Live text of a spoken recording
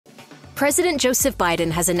President Joseph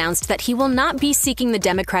Biden has announced that he will not be seeking the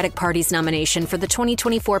Democratic Party's nomination for the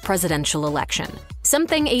 2024 presidential election,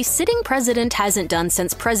 something a sitting president hasn't done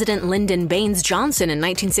since President Lyndon Baines Johnson in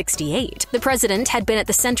 1968. The president had been at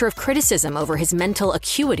the center of criticism over his mental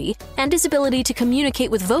acuity and his ability to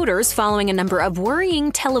communicate with voters following a number of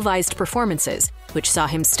worrying televised performances, which saw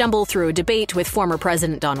him stumble through a debate with former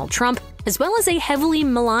President Donald Trump, as well as a heavily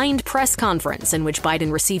maligned press conference in which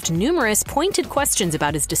Biden received numerous pointed questions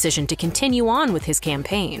about his decision to continue on with his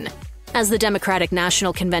campaign. As the Democratic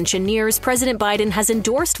National Convention nears, President Biden has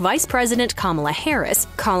endorsed Vice President Kamala Harris,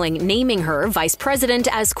 naming her vice president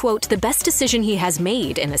as, quote, the best decision he has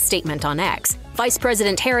made in a statement on X. Vice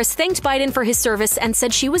President Harris thanked Biden for his service and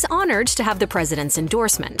said she was honored to have the president's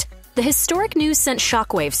endorsement. The historic news sent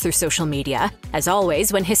shockwaves through social media. As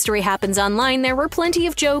always, when history happens online, there were plenty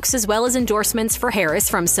of jokes as well as endorsements for Harris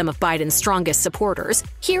from some of Biden's strongest supporters.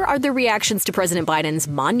 Here are the reactions to President Biden's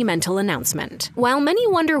monumental announcement. While many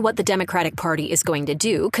wonder what the Democratic Party is going to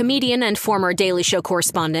do, comedian and former Daily Show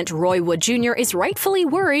correspondent Roy Wood Jr. is rightfully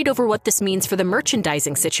worried over what this means for the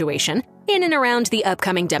merchandising situation in and around the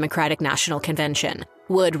upcoming Democratic National Convention.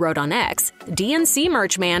 Wood wrote on X, DNC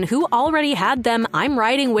merch man who already had them "I'm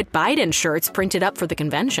riding with Biden" shirts printed up for the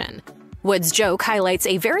convention. Wood's joke highlights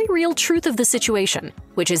a very real truth of the situation,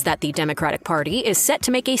 which is that the Democratic Party is set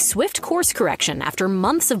to make a swift course correction after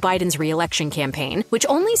months of Biden's re-election campaign, which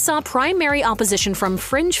only saw primary opposition from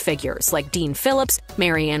fringe figures like Dean Phillips,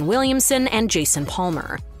 Marianne Williamson, and Jason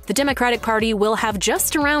Palmer. The Democratic Party will have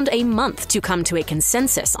just around a month to come to a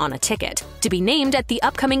consensus on a ticket, to be named at the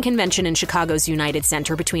upcoming convention in Chicago's United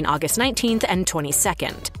Center between August 19th and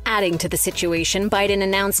 22nd. Adding to the situation, Biden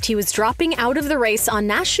announced he was dropping out of the race on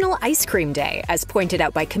National Ice Cream Day, as pointed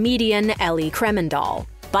out by comedian Ellie Kremendahl.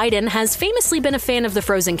 Biden has famously been a fan of the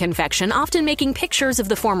frozen confection, often making pictures of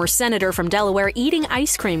the former senator from Delaware eating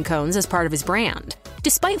ice cream cones as part of his brand.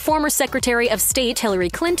 Despite former Secretary of State Hillary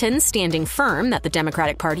Clinton standing firm that the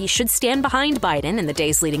Democratic Party should stand behind Biden in the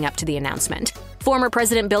days leading up to the announcement, former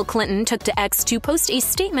President Bill Clinton took to X to post a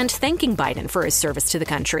statement thanking Biden for his service to the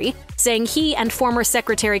country, saying he and former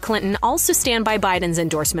Secretary Clinton also stand by Biden's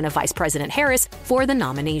endorsement of Vice President Harris for the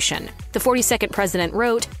nomination. The 42nd president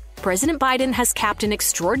wrote, President Biden has capped an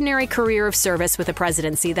extraordinary career of service with a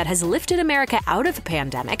presidency that has lifted America out of the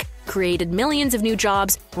pandemic, created millions of new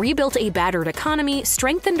jobs, rebuilt a battered economy,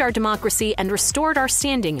 strengthened our democracy, and restored our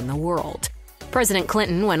standing in the world. President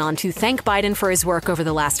Clinton went on to thank Biden for his work over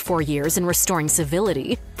the last 4 years in restoring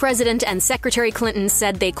civility. President and Secretary Clinton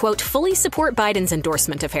said they, quote, fully support Biden's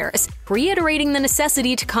endorsement of Harris, reiterating the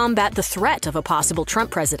necessity to combat the threat of a possible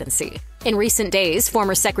Trump presidency. In recent days,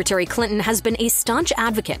 former Secretary Clinton has been a staunch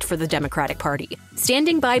advocate for the Democratic Party,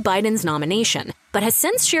 standing by Biden's nomination, but has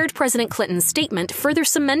since shared President Clinton's statement, further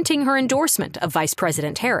cementing her endorsement of Vice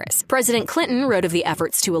President Harris. President Clinton wrote of the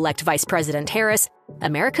efforts to elect Vice President Harris,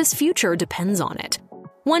 America's future depends on it.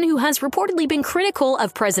 One who has reportedly been critical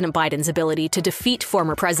of President Biden's ability to defeat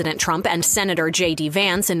former President Trump and Senator J.D.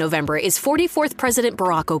 Vance in November is 44th President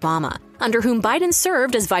Barack Obama, under whom Biden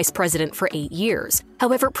served as vice president for 8 years.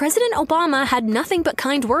 However, President Obama had nothing but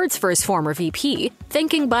kind words for his former VP,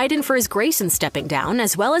 thanking Biden for his grace in stepping down,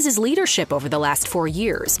 as well as his leadership over the last 4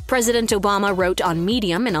 years. President Obama wrote on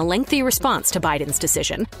Medium in a lengthy response to Biden's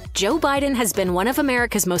decision, Joe Biden has been one of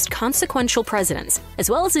America's most consequential presidents, as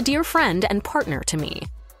well as a dear friend and partner to me.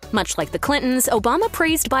 Much like the Clintons, Obama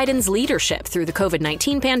praised Biden's leadership through the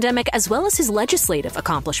COVID-19 pandemic as well as his legislative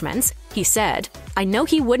accomplishments. He said, I know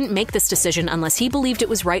he wouldn't make this decision unless he believed it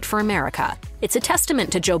was right for America. It's a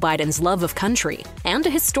testament to Joe Biden's love of country and a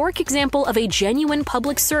historic example of a genuine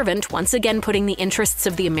public servant once again putting the interests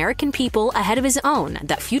of the American people ahead of his own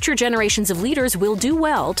that future generations of leaders will do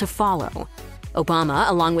well to follow. Obama,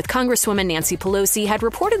 along with Congresswoman Nancy Pelosi, had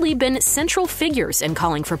reportedly been central figures in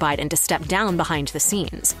calling for Biden to step down behind the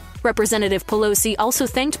scenes. Representative Pelosi also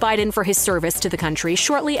thanked Biden for his service to the country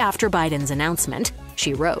shortly after Biden's announcement.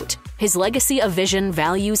 She wrote, his legacy of vision,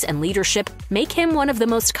 values, and leadership make him one of the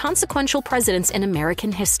most consequential presidents in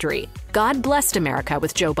American history. God blessed America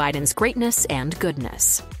with Joe Biden's greatness and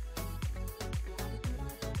goodness.